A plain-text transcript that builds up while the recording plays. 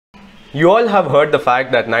You all have heard the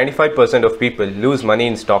fact that 95% of people lose money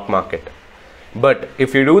in stock market. But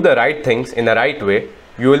if you do the right things in the right way,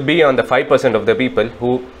 you will be on the 5% of the people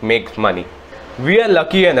who make money. We are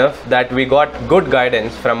lucky enough that we got good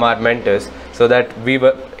guidance from our mentors so that we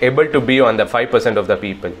were able to be on the 5% of the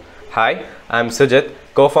people. Hi, I'm Sujit,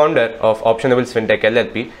 co-founder of Optionables Fintech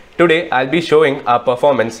LLP. Today, I'll be showing our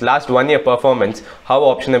performance, last 1 year performance, how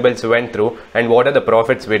Optionables went through and what are the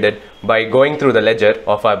profits we did by going through the ledger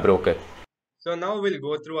of our broker. So now we'll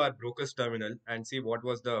go through our broker's terminal and see what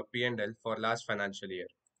was the P&L for last financial year.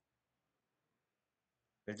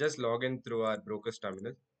 We'll just log in through our broker's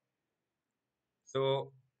terminal.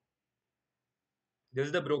 So this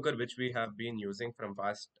is the broker which we have been using from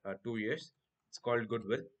past 2 years. It's called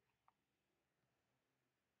Goodwill.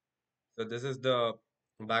 So this is the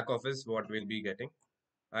back office what we'll be getting.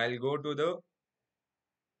 I'll go to the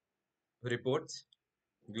reports,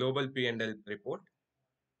 global P&L report.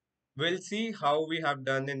 We'll see how we have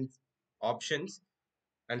done in options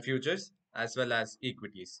and futures as well as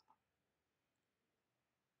equities.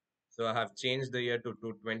 So I have changed the year to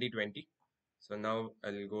 2020. So now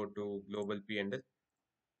I'll go to global P&L.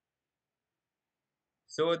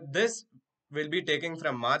 So this will be taking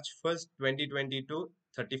from March 1st, 2020 to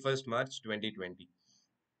 31st March 2020.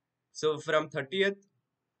 So from 30th,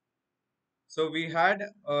 so we had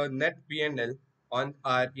a net P&L on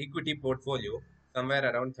our equity portfolio somewhere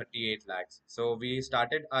around 38 lakhs. So we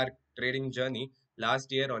started our trading journey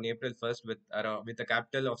last year on April 1st with a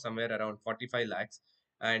capital of somewhere around 45 lakhs,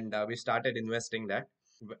 and we started investing that.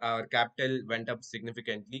 Our capital went up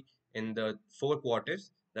significantly in the 4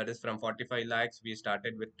 quarters. That is from 45 lakhs. We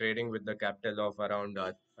started with trading with the capital of around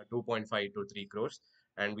 2.5 to 3 crores.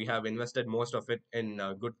 And we have invested most of it in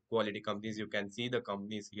good quality companies. You can see the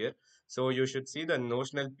companies here. So you should see the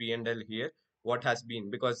notional P&L here. What has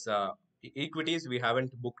been, because equities, we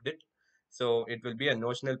haven't booked it. So it will be a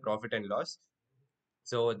notional profit and loss.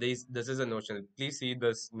 So this is a notional. Please see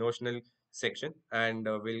this notional section and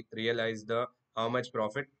we'll realize the how much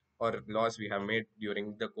profit or loss we have made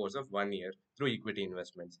during the course of 1 year through equity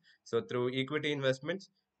investments. So through equity investments,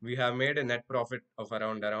 we have made a net profit of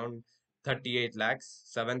around 38 lakhs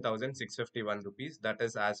 7,651 rupees. That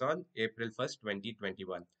is as on April 1st,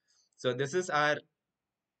 2021. So this is our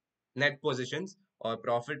net positions or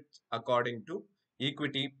profit according to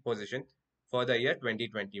equity position for the year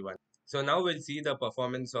 2021. So now we'll see the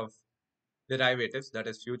performance of derivatives, that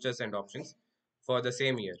is futures and options, for the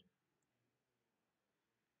same year.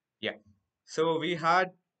 Yeah. So we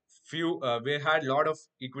had lot of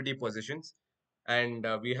equity positions, and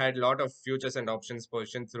we had lot of futures and options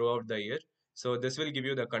positions throughout the year. So this will give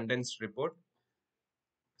you the condensed report.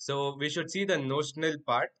 So we should see the notional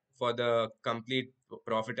part for the complete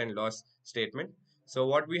profit and loss statement. So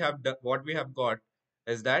what we have got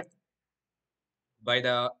is that by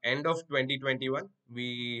the end of 2021,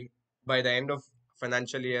 by the end of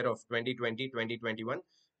financial year of 2020-2021,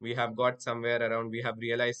 we have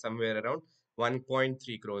realized somewhere around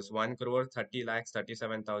 1.3 crores, 1 crore 30 lakhs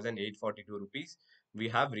 37,842 rupees. We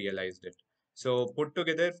have realized it. So put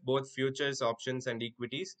together both futures, options and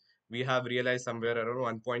equities, we have realized somewhere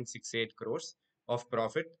around 1.68 crores of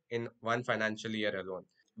profit in one financial year alone.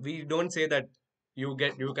 We don't say that you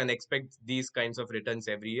can expect these kinds of returns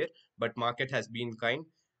every year, but market has been kind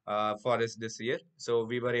for us this year, so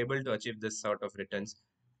we were able to achieve this sort of returns.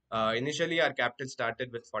 Initially our capital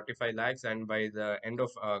started with 45 lakhs, and by the end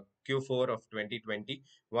of Q4 of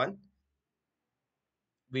 2021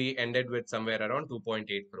 we ended with somewhere around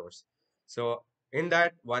 2.8 crores. So in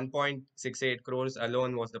that, 1.68 crores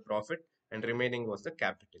alone was the profit and remaining was the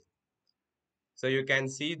capital. So you can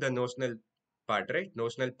see the notional part, right?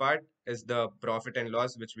 Notional part is the profit and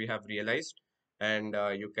loss which we have realized, and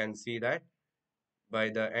you can see that by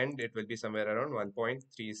the end it will be somewhere around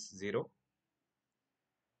 1.30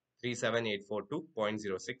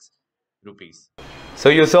 37842.06 rupees. So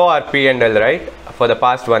you saw our P&L, right, for the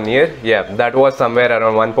past 1 year. Yeah, that was somewhere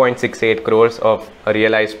around 1.68 crores of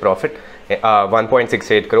realized profit.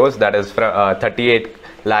 1.68 crores, that is from 38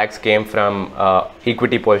 lakhs came from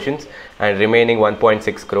equity positions, and remaining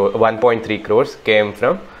 1.3 crores came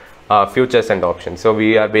from futures and options. So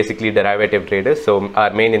we are basically derivative traders. So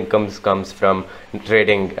our main incomes comes from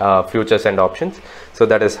trading futures and options. So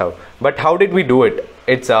that is how. But how did we do it?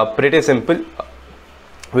 It's pretty simple.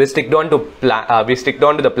 We stick on to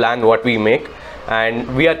the plan what we make,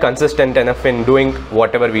 and we are consistent enough in doing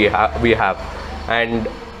whatever we have. And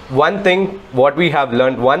one main thing what we have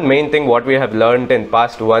learned in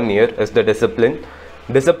past 1 year is the discipline.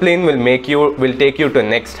 Discipline will take you to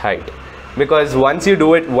next height. because once you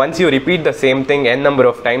do it, once you repeat the same thing n number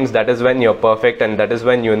of times, that is when you're perfect, and that is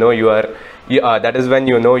when you know that is when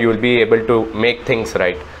you know you'll be able to make things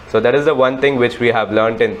right. So that is the one thing which we have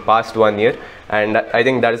learned in past 1 year, and I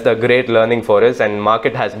think that is the great learning for us, and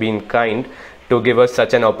market has been kind to give us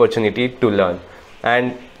such an opportunity to learn.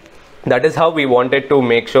 And that is how we wanted to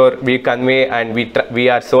make sure we convey, and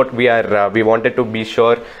we wanted to be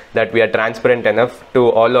sure that we are transparent enough to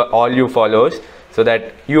all you followers, so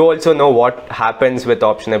that you also know what happens with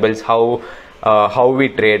Optionables, how we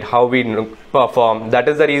trade, how we perform. That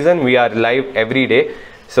is the reason we are live every day,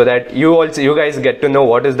 so that you guys get to know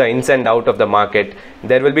what is the ins and out of the market.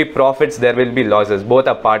 There will be profits, there will be losses, both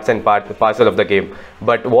are parts and parcel of the game.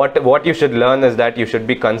 But what you should learn is that you should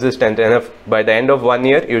be consistent enough. By the end of 1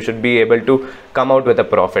 year, you should be able to come out with a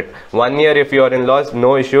profit. 1 year if you are in loss,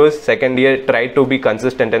 no issues. Second year, try to be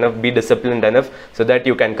consistent enough, be disciplined enough, so that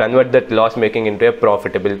you can convert that loss making into a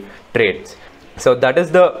profitable trades. So that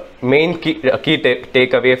is the main key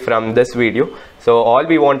takeaway from this video. So all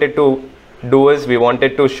we wanted to do is we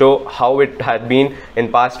wanted to show how it had been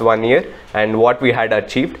in past 1 year and what we had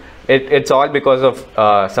achieved. It's all because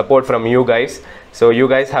of support from you guys. So you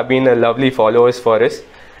guys have been a lovely followers for us.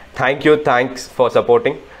 Thanks for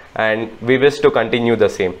supporting, and we wish to continue the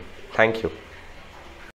same. Thank you.